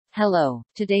Hello,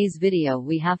 today's video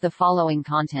we have the following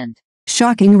content.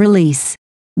 Shocking release.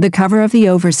 The cover of the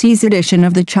overseas edition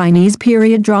of the Chinese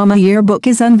Period Drama Yearbook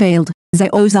is unveiled.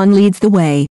 Xiao Zhan leads the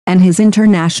way, and his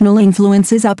international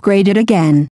influence is upgraded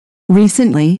again.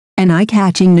 Recently, an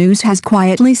eye-catching news has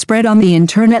quietly spread on the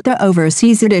internet. The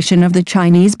overseas edition of the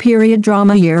Chinese Period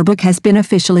Drama Yearbook has been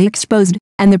officially exposed,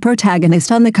 and the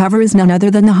protagonist on the cover is none other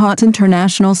than the hot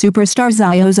international superstar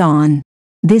Xiao Zhan.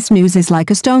 This news is like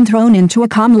a stone thrown into a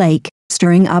calm lake,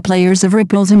 stirring up layers of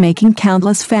ripples and making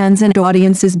countless fans and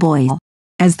audiences boil.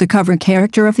 As the cover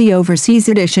character of the overseas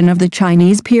edition of the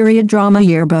Chinese Period Drama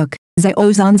Yearbook,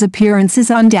 Xiao Zhan's appearance is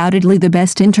undoubtedly the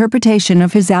best interpretation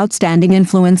of his outstanding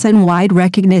influence and wide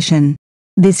recognition.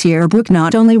 This yearbook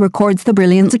not only records the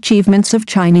brilliant achievements of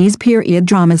Chinese period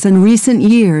dramas in recent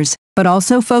years, but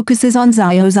also focuses on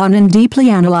Xiao Zhan and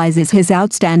deeply analyzes his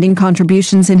outstanding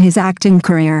contributions in his acting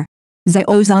career.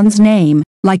 Xiao Zhan's name,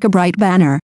 like a bright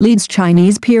banner, leads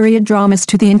Chinese period dramas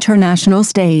to the international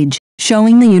stage,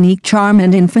 showing the unique charm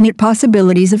and infinite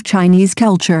possibilities of Chinese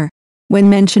culture. When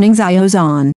mentioning Xiao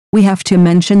Zhan, we have to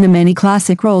mention the many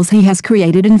classic roles he has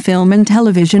created in film and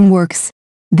television works.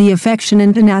 The affection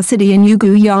and tenacity in Yu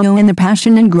Gu Yao and the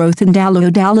passion and growth in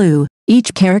Dalu Dalu,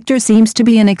 each character seems to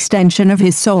be an extension of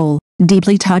his soul,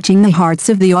 deeply touching the hearts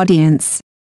of the audience.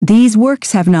 These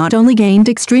works have not only gained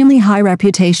extremely high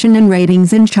reputation and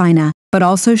ratings in China, but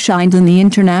also shined in the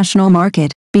international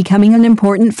market, becoming an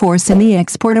important force in the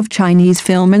export of Chinese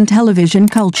film and television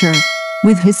culture.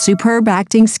 With his superb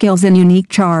acting skills and unique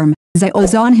charm, Xiao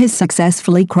Zhan has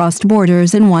successfully crossed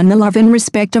borders and won the love and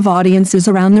respect of audiences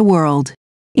around the world.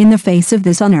 In the face of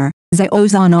this honor, Xiao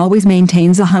Zhan always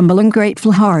maintains a humble and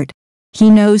grateful heart.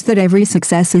 He knows that every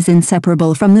success is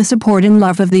inseparable from the support and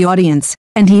love of the audience,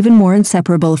 and even more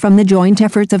inseparable from the joint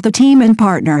efforts of the team and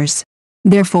partners.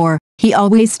 Therefore, he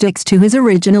always sticks to his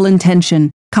original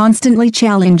intention, constantly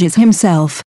challenges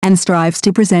himself, and strives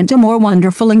to present a more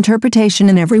wonderful interpretation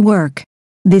in every work.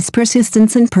 This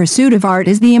persistence and pursuit of art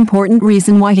is the important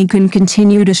reason why he can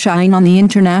continue to shine on the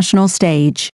international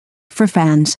stage. For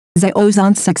fans, Xiao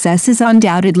Zhan's success is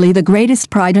undoubtedly the greatest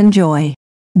pride and joy.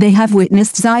 They have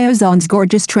witnessed Xiao Zhan's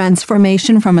gorgeous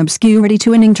transformation from obscurity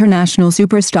to an international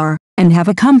superstar, and have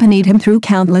accompanied him through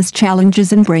countless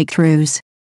challenges and breakthroughs.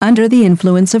 Under the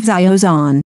influence of Xiao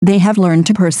Zhan, they have learned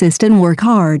to persist and work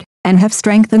hard, and have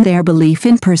strengthened their belief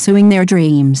in pursuing their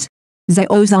dreams.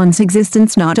 Xiao Zhan's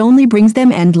existence not only brings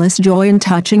them endless joy and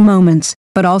touching moments,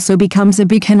 but also becomes a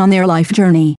beacon on their life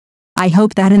journey. I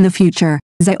hope that in the future,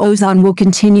 Xiao Zhan will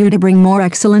continue to bring more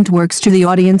excellent works to the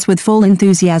audience with full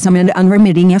enthusiasm and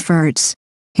unremitting efforts.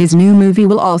 His new movie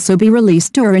will also be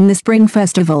released during the Spring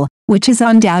Festival, which is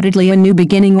undoubtedly a new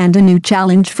beginning and a new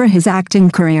challenge for his acting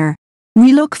career.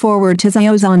 We look forward to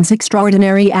Xiao Zhan's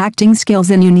extraordinary acting skills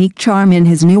and unique charm in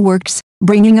his new works,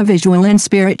 bringing a visual and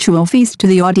spiritual feast to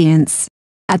the audience.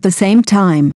 At the same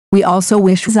time, we also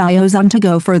wish Xiao Zhan to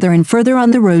go further and further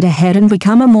on the road ahead and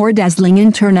become a more dazzling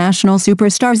international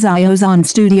superstar. Xiao Zhan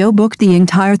Studio booked the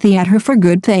entire theater for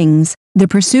good things, the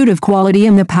pursuit of quality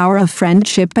and the power of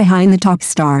friendship behind the top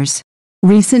stars.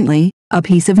 Recently, a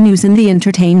piece of news in the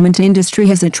entertainment industry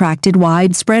has attracted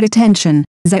widespread attention.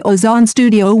 Xiao Zhan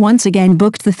Studio once again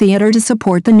booked the theater to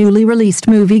support the newly released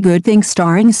movie Good Things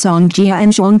starring Song Jia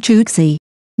and Zhang Chuxi.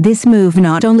 This move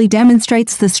not only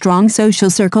demonstrates the strong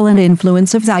social circle and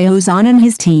influence of Xiao Zhan and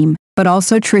his team, but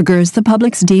also triggers the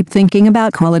public's deep thinking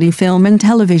about quality film and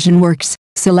television works,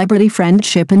 celebrity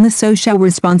friendship and the social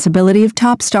responsibility of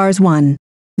top stars. 1.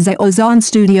 Xiao Zhan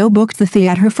Studio booked the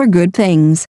theater for good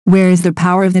things. Where is the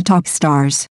power of the top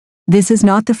stars? This is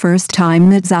not the first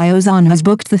time that Xiao Zhan has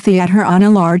booked the theater on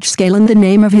a large scale in the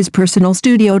name of his personal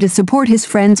studio to support his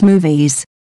friends' movies.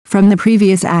 From the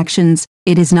previous actions,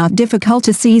 it is not difficult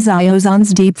to see Xiao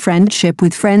Zhan's deep friendship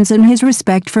with friends and his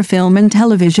respect for film and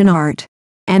television art.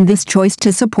 And this choice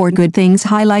to support good things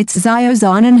highlights Xiao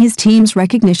Zhan and his team's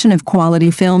recognition of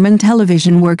quality film and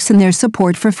television works and their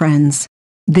support for friends.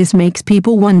 This makes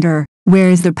people wonder, where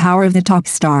is the power of the top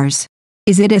stars?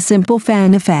 Is it a simple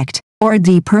fan effect, or a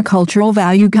deeper cultural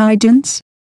value guidance?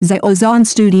 Xiao Zhan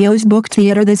Studios booked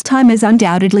theater this time is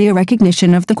undoubtedly a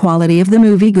recognition of the quality of the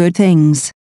movie Good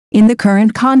Things. In the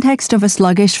current context of a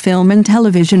sluggish film and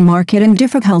television market and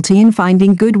difficulty in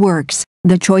finding good works,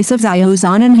 the choice of Xiao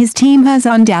Zhan and his team has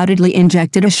undoubtedly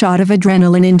injected a shot of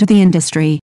adrenaline into the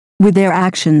industry. With their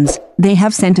actions, they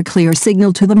have sent a clear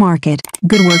signal to the market: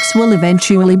 good works will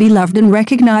eventually be loved and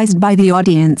recognized by the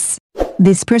audience.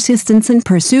 This persistence and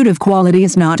pursuit of quality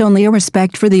is not only a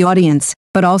respect for the audience,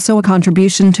 but also a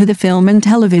contribution to the film and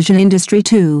television industry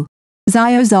too.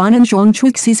 Xiao Zhan and Zhang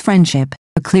Chuxi's friendship,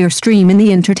 a clear stream in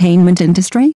the entertainment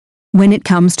industry? When it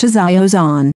comes to Xiao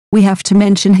Zhan, we have to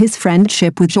mention his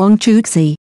friendship with Zhang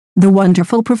Chuxi. The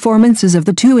wonderful performances of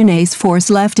the two in Ace Force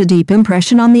left a deep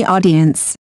impression on the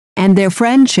audience. And their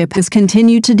friendship has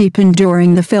continued to deepen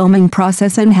during the filming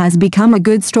process and has become a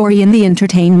good story in the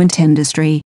entertainment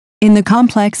industry. In the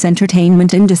complex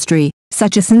entertainment industry,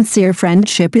 such a sincere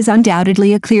friendship is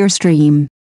undoubtedly a clear stream.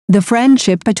 The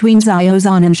friendship between Xiao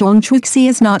Zhan and Zhang Chuxi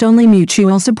is not only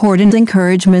mutual support and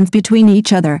encouragement between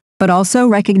each other, but also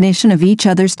recognition of each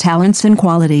other's talents and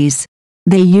qualities.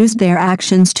 They used their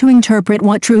actions to interpret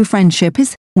what true friendship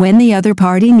is. When the other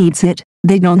party needs it,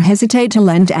 they don't hesitate to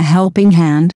lend a helping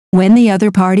hand. When the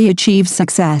other party achieves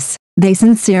success, they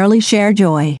sincerely share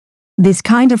joy. This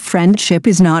kind of friendship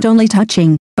is not only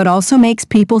touching, but also makes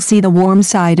people see the warm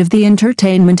side of the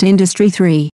entertainment industry.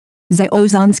 3. Xiao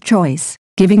Zhan's choice,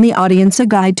 giving the audience a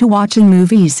guide to watching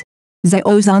movies.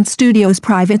 Xiao Zhan Studios'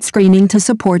 private screening to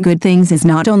support good things is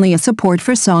not only a support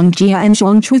for Song Jia and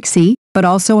Zhang Chuxi, but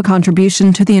also a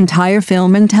contribution to the entire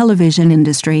film and television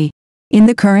industry. In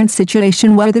the current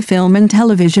situation where the film and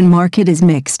television market is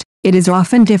mixed, it is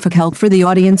often difficult for the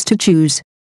audience to choose.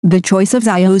 The choice of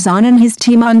Xiao Zhan and his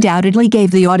team undoubtedly gave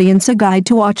the audience a guide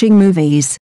to watching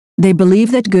movies. They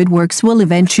believe that good works will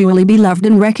eventually be loved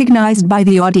and recognized by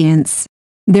the audience.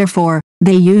 Therefore,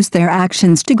 they use their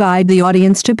actions to guide the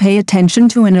audience to pay attention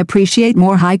to and appreciate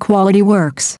more high-quality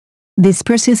works. This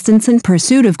persistence and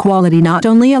pursuit of quality not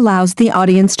only allows the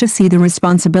audience to see the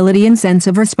responsibility and sense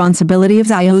of responsibility of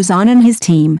Xiao Zhan and his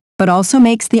team, but also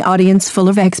makes the audience full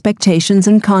of expectations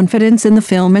and confidence in the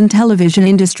film and television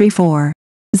industry. 4.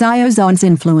 Xiao Zhan's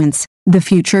influence, the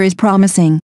future is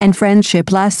promising, and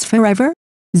friendship lasts forever.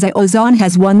 Xiao Zhan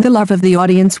has won the love of the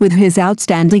audience with his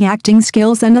outstanding acting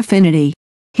skills and affinity.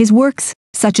 His works,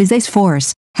 such as Ace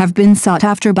Force, have been sought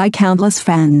after by countless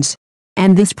fans.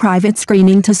 And this private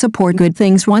screening to support good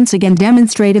things once again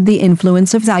demonstrated the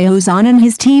influence of Xiao Zhan and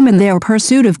his team in their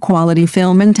pursuit of quality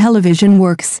film and television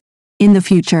works. In the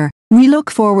future, we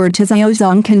look forward to Xiao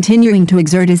Zhan continuing to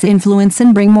exert his influence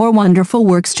and bring more wonderful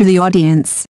works to the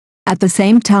audience. At the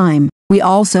same time, we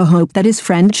also hope that his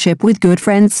friendship with good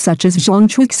friends such as Zhang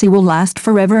Chuxi will last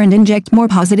forever and inject more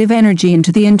positive energy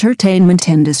into the entertainment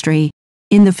industry.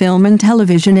 In the film and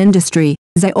television industry,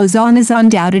 Xiao Zhan is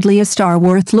undoubtedly a star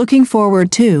worth looking forward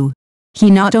to.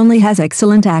 He not only has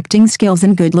excellent acting skills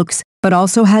and good looks, but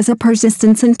also has a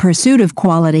persistence and pursuit of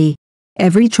quality.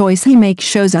 Every choice he makes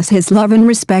shows us his love and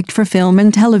respect for film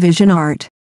and television art.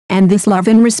 And this love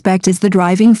and respect is the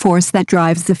driving force that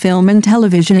drives the film and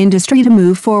television industry to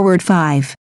move forward.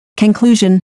 5.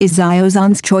 Conclusion, is Xiao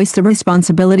Zhan's choice the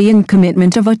responsibility and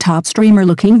commitment of a top streamer?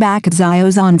 Looking back at Xiao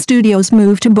Zhan Studios'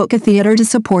 move to book a theater to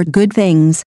support good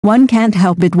things, one can't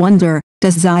help but wonder,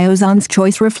 does Xiao Zhan's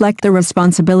choice reflect the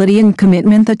responsibility and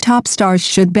commitment that top stars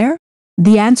should bear?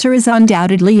 The answer is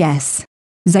undoubtedly yes.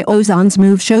 Xiao Zhan's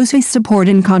move shows his support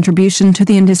and contribution to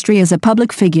the industry as a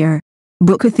public figure.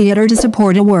 Book a theater to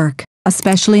support a work,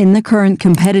 especially in the current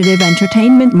competitive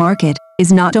entertainment market,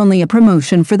 is not only a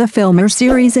promotion for the film or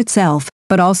series itself,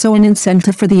 but also an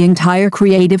incentive for the entire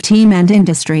creative team and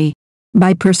industry.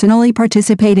 By personally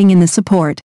participating in the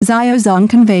support, Xiao Zhan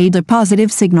conveyed a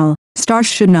positive signal. Stars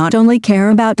should not only care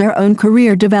about their own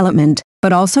career development,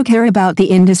 but also care about the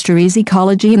industry's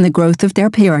ecology and the growth of their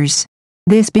peers.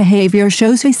 This behavior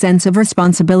shows a sense of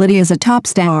responsibility as a top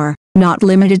star, not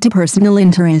limited to personal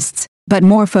interests, but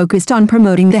more focused on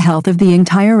promoting the health of the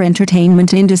entire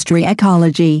entertainment industry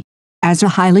ecology. As a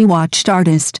highly watched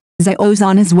artist, Xiao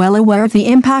Zhan is well aware of the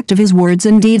impact of his words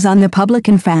and deeds on the public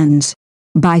and fans.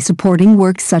 By supporting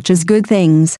works such as Good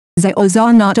Things, Xiao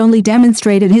Zhan not only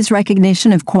demonstrated his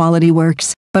recognition of quality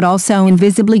works, but also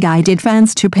invisibly guided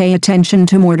fans to pay attention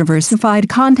to more diversified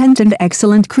content and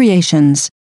excellent creations.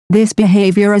 This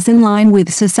behavior is in line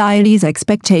with society's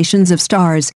expectations of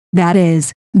stars, that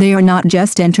is, they are not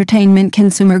just entertainment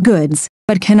consumer goods,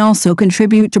 but can also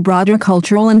contribute to broader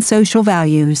cultural and social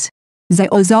values.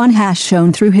 Xiao Zhan has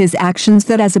shown through his actions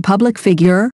that as a public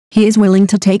figure, he is willing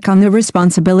to take on the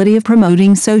responsibility of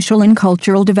promoting social and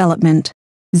cultural development.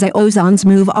 Xiao Zhan's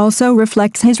move also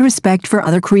reflects his respect for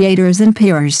other creators and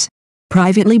peers.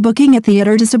 Privately booking a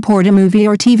theater to support a movie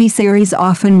or TV series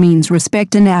often means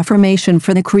respect and affirmation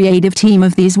for the creative team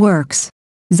of these works.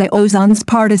 Xiao Zhan's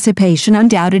participation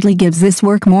undoubtedly gives this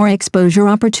work more exposure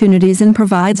opportunities and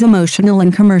provides emotional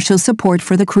and commercial support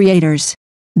for the creators.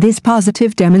 This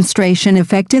positive demonstration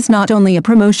effect is not only a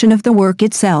promotion of the work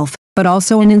itself, but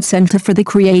also an incentive for the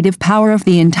creative power of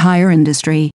the entire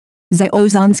industry. Xiao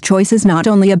Zhan's choice is not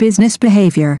only a business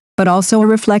behavior, but also a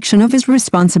reflection of his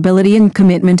responsibility and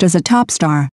commitment as a top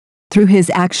star. Through his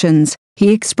actions,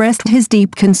 he expressed his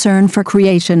deep concern for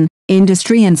creation,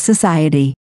 industry and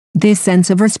society. This sense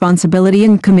of responsibility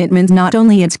and commitment not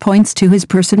only points to his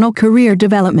personal career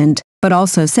development, but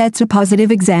also sets a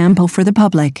positive example for the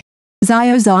public.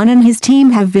 Xiao Zhan and his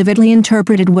team have vividly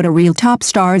interpreted what a real top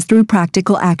star is through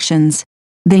practical actions.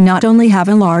 They not only have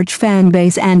a large fan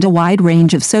base and a wide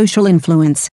range of social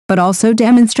influence, but also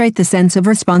demonstrate the sense of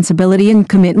responsibility and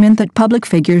commitment that public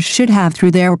figures should have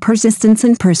through their persistence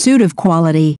and pursuit of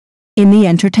quality. In the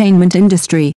entertainment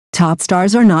industry, top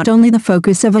stars are not only the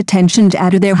focus of attention due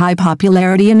to their high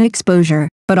popularity and exposure,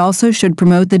 but also should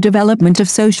promote the development of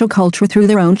social culture through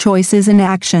their own choices and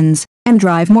actions, and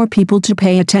drive more people to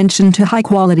pay attention to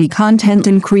high-quality content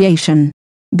and creation.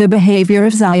 The behavior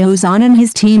of Xiao Zhan and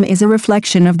his team is a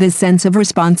reflection of this sense of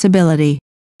responsibility.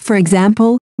 For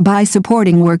example, by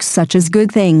supporting works such as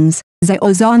Good Things,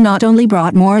 Xiao Zhan not only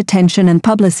brought more attention and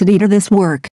publicity to this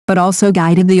work, but also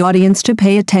guided the audience to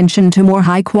pay attention to more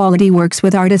high-quality works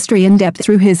with artistry and depth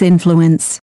through his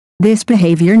influence. This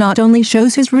behavior not only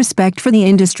shows his respect for the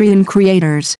industry and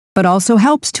creators, but also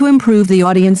helps to improve the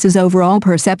audience's overall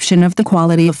perception of the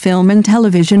quality of film and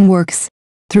television works.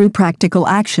 Through practical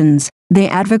actions, they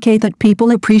advocate that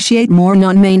people appreciate more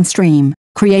non-mainstream,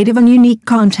 creative and unique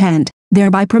content,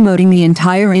 thereby promoting the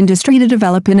entire industry to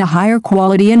develop in a higher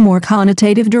quality and more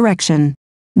connotative direction.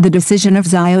 The decision of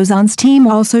Xiao Zhan's team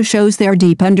also shows their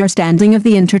deep understanding of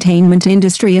the entertainment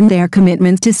industry and their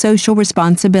commitment to social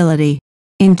responsibility.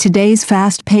 In today's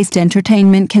fast-paced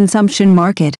entertainment consumption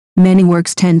market, many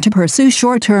works tend to pursue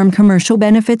short-term commercial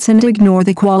benefits and ignore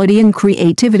the quality and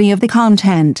creativity of the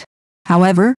content.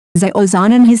 However, Xiao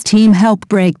Zhan and his team help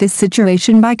break this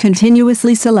situation by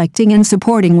continuously selecting and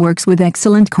supporting works with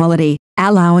excellent quality,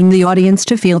 allowing the audience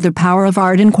to feel the power of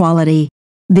art and quality.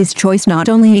 This choice not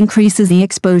only increases the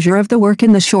exposure of the work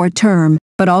in the short term,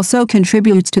 but also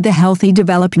contributes to the healthy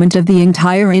development of the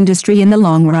entire industry in the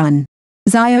long run.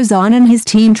 Xiao Zhan and his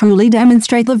team truly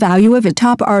demonstrate the value of a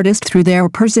top artist through their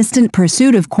persistent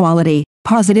pursuit of quality,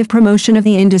 positive promotion of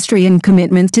the industry and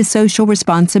commitment to social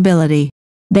responsibility.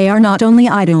 They are not only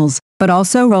idols, but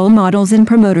also role models and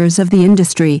promoters of the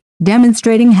industry,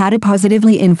 demonstrating how to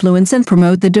positively influence and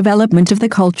promote the development of the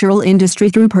cultural industry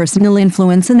through personal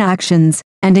influence and actions,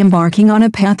 and embarking on a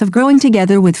path of growing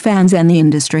together with fans and the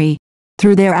industry.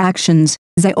 Through their actions,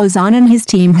 Xiao Zhan and his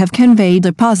team have conveyed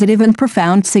a positive and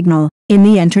profound signal. In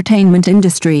the entertainment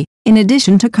industry, in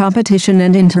addition to competition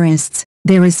and interests,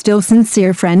 there is still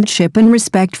sincere friendship and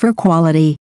respect for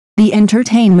quality. The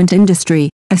entertainment industry,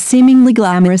 a seemingly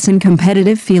glamorous and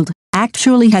competitive field,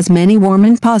 actually has many warm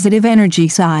and positive energy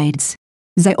sides.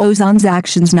 Xiao Zhan's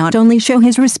actions not only show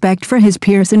his respect for his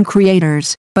peers and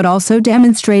creators, but also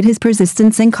demonstrate his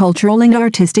persistence in cultural and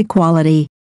artistic quality.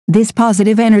 This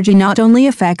positive energy not only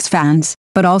affects fans,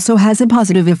 but also has a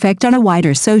positive effect on a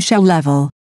wider social level.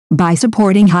 By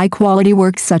supporting high-quality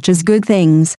works such as Good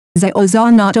Things, Xiao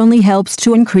Zhan not only helps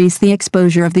to increase the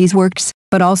exposure of these works,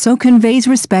 but also conveys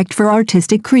respect for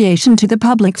artistic creation to the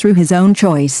public through his own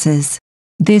choices.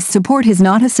 This support is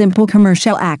not a simple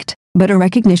commercial act, but a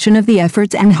recognition of the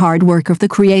efforts and hard work of the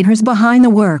creators behind the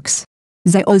works.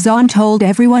 Xiao Zhan told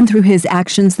everyone through his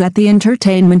actions that the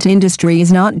entertainment industry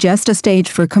is not just a stage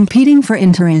for competing for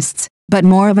interests, but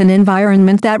more of an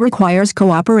environment that requires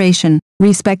cooperation,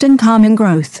 respect and common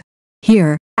growth.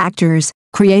 Here, actors,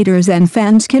 creators and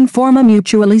fans can form a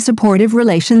mutually supportive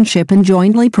relationship and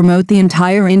jointly promote the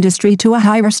entire industry to a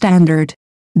higher standard.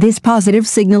 This positive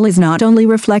signal is not only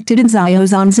reflected in Xiao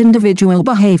Zhan's individual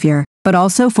behavior, but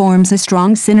also forms a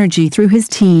strong synergy through his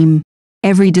team.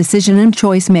 Every decision and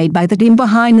choice made by the team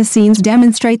behind the scenes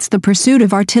demonstrates the pursuit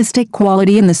of artistic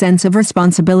quality and the sense of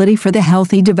responsibility for the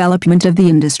healthy development of the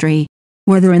industry.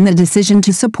 Whether in the decision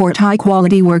to support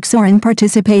high-quality works or in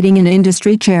participating in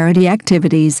industry charity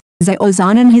activities, Xiao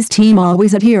Zhan and his team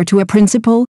always adhere to a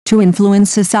principle: to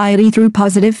influence society through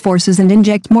positive forces and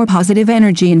inject more positive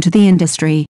energy into the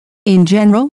industry. In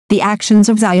general, the actions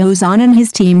of Xiao Zhan and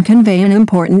his team convey an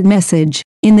important message.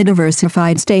 In the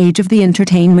diversified stage of the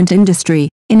entertainment industry,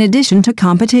 in addition to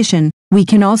competition, we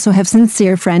can also have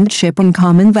sincere friendship and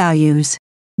common values.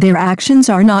 Their actions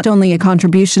are not only a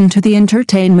contribution to the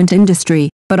entertainment industry,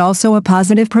 but also a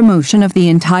positive promotion of the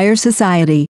entire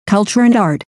society, culture and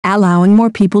art, allowing more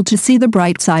people to see the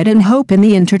bright side and hope in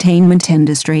the entertainment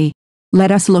industry.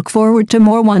 Let us look forward to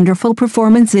more wonderful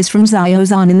performances from Xiao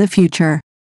Zhan in the future.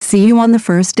 See you on the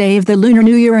first day of the Lunar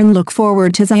New Year and look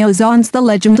forward to Xiao Zhan's The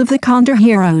Legend of the Counter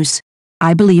Heroes.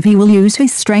 I believe he will use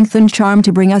his strength and charm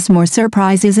to bring us more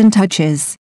surprises and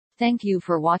touches. Thank you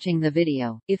for watching the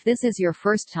video. If this is your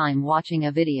first time watching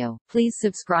a video, please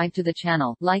subscribe to the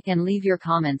channel, like and leave your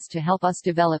comments to help us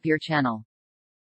develop your channel.